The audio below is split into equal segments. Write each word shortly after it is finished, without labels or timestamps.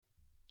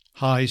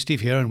Hi, Steve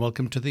here, and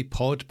welcome to the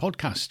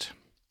podcast.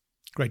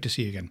 Great to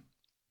see you again.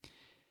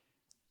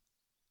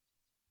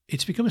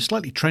 It's become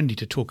slightly trendy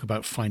to talk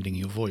about finding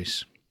your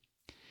voice.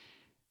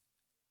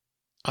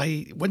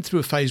 I went through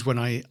a phase when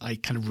I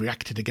kind of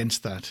reacted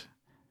against that.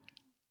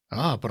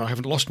 But I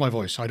haven't lost my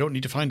voice. I don't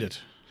need to find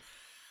it.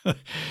 And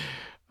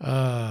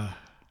I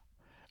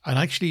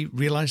actually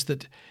realized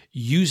that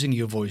using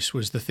your voice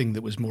was the thing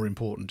that was more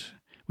important.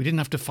 We didn't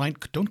have to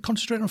don't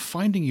concentrate on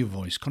finding your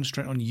voice,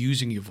 concentrate on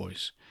using your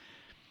voice.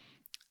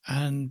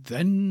 And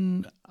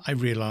then I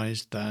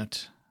realized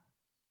that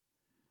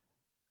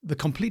the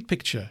complete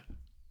picture,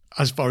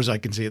 as far as I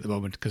can see at the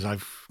moment, because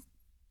I've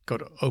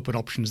got open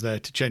options there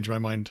to change my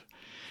mind.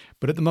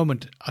 But at the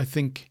moment, I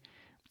think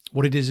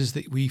what it is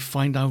that we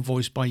find our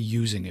voice by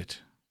using it.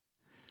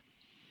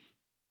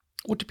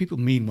 What do people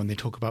mean when they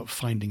talk about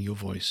finding your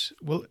voice?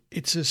 Well,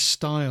 it's a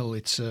style.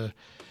 It's a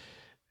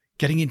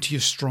getting into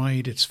your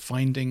stride. It's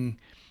finding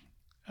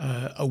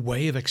a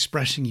way of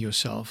expressing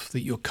yourself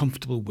that you're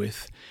comfortable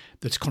with,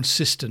 that's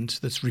consistent,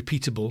 that's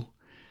repeatable.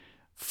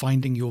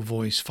 Finding your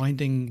voice,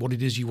 finding what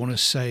it is you want to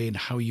say and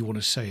how you want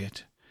to say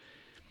it.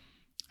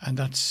 And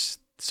that's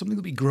something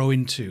that we grow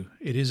into.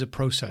 It is a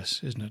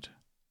process, isn't it?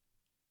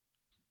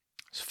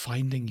 It's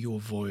finding your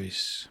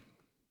voice.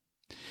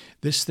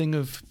 This thing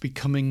of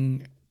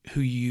becoming who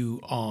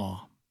you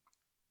are,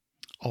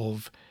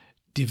 of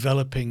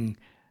developing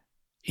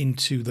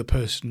into the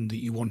person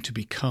that you want to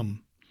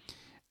become,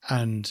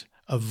 and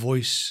a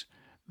voice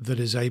that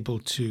is able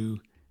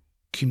to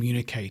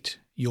communicate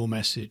your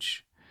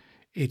message.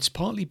 It's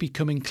partly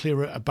becoming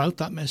clearer about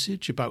that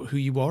message, about who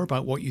you are,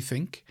 about what you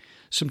think.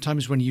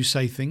 Sometimes when you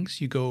say things,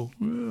 you go,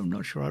 I'm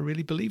not sure I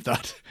really believe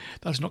that.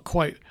 That's not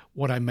quite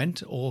what I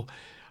meant, or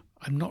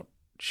I'm not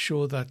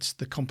sure that's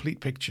the complete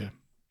picture.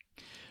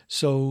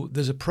 So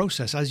there's a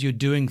process as you're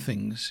doing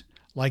things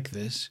like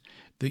this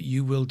that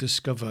you will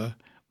discover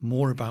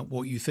more about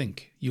what you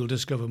think. You'll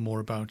discover more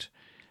about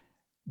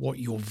what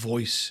your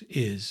voice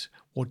is,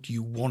 what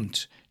you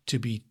want to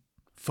be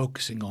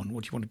focusing on,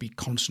 what you want to be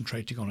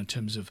concentrating on in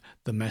terms of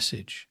the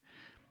message,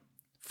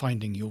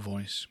 finding your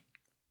voice.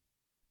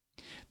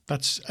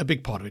 That's a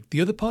big part of it.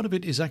 The other part of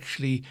it is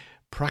actually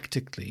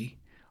practically,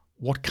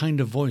 what kind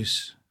of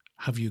voice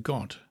have you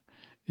got?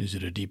 Is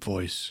it a deep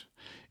voice?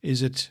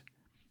 Is it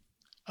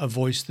a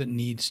voice that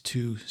needs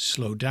to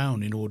slow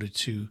down in order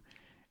to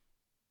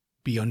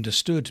be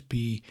understood,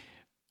 be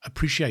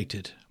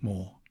appreciated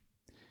more?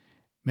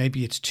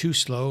 Maybe it's too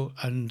slow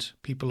and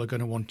people are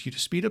going to want you to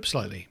speed up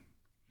slightly.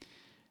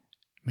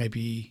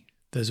 Maybe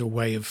there's a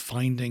way of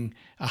finding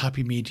a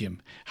happy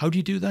medium. How do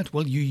you do that?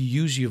 Well, you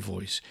use your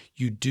voice.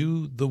 You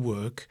do the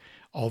work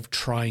of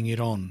trying it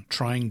on,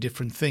 trying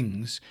different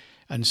things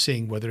and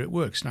seeing whether it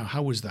works. Now,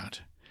 how was that?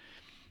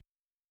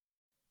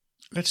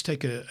 Let's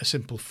take a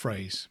simple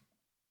phrase.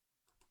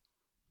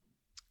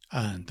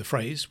 And the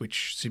phrase,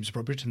 which seems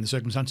appropriate in the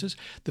circumstances,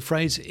 the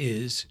phrase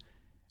is,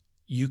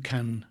 you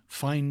can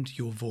find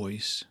your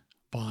voice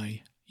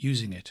by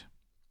using it.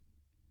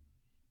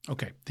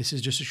 Okay, this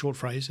is just a short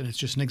phrase and it's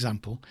just an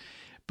example,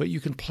 but you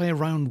can play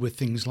around with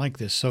things like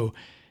this. So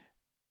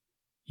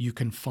you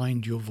can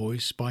find your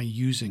voice by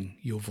using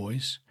your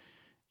voice.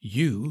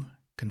 You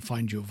can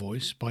find your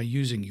voice by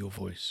using your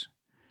voice.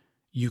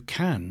 You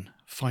can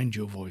find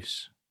your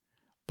voice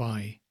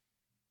by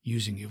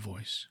using your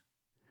voice.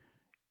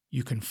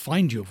 You can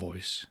find your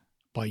voice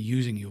by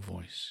using your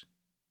voice.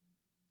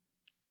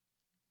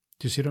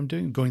 Do you see what I'm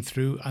doing? Going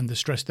through, and the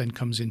stress then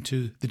comes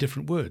into the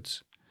different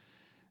words.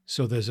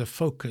 So there's a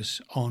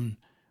focus on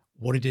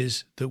what it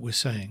is that we're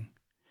saying.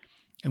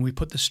 And we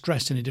put the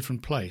stress in a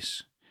different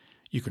place.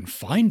 You can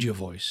find your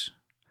voice.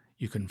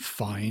 You can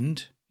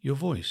find your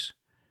voice.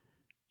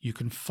 You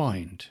can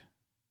find.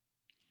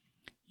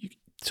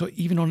 So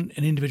even on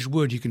an individual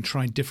word, you can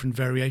try different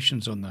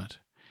variations on that.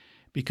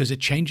 Because it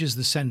changes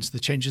the sense,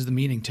 it changes the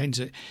meaning,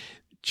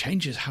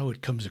 changes how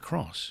it comes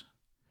across.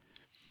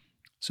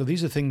 So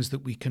these are things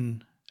that we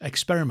can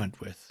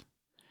experiment with.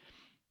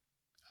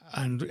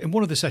 And in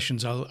one of the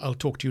sessions, I'll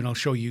talk to you and I'll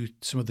show you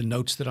some of the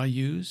notes that I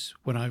use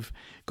when I've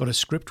got a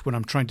script, when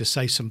I'm trying to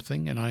say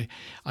something and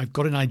I've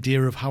got an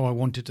idea of how I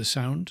want it to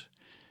sound.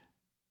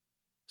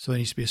 So there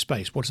needs to be a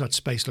space. What does that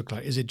space look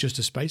like? Is it just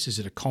a space? Is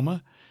it a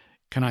comma?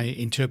 Can I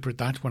interpret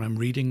that when I'm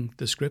reading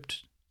the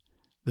script?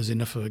 There's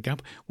enough of a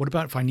gap. What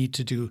about if I need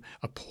to do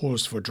a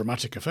pause for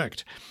dramatic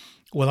effect?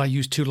 Well, I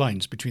use 2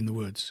 lines between the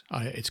words.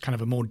 It's kind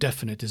of a more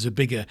definite. There's a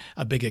bigger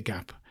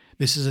gap.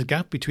 This is a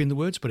gap between the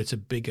words, but it's a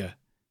bigger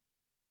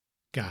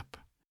gap.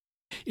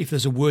 If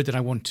there's a word that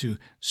I want to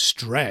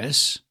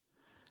stress,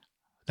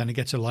 then it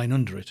gets a line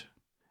under it.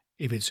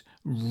 If it's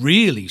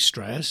really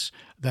stress,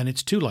 then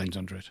it's 2 lines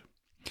under it.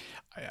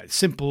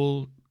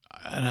 Simple,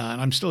 and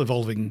I'm still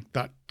evolving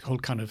that whole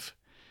kind of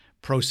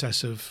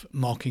process of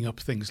marking up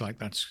things like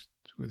that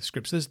with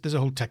scripts. There's a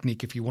whole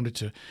technique if you wanted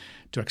to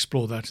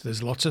explore that.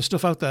 There's lots of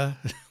stuff out there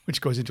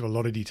which goes into a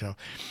lot of detail.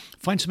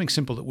 Find something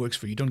simple that works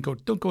for you. Don't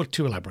go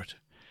too elaborate.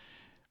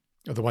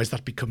 Otherwise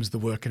that becomes the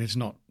work and it's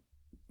not.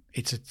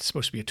 It's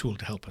supposed to be a tool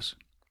to help us.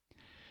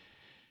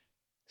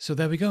 So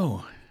there we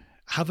go.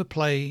 have a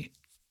play,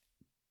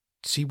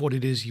 see what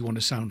it is you want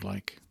to sound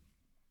like.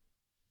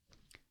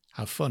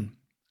 Have fun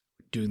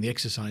doing the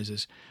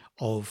exercises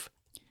of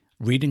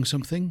reading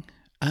something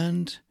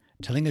and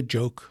telling a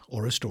joke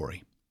or a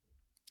story.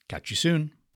 Catch you soon.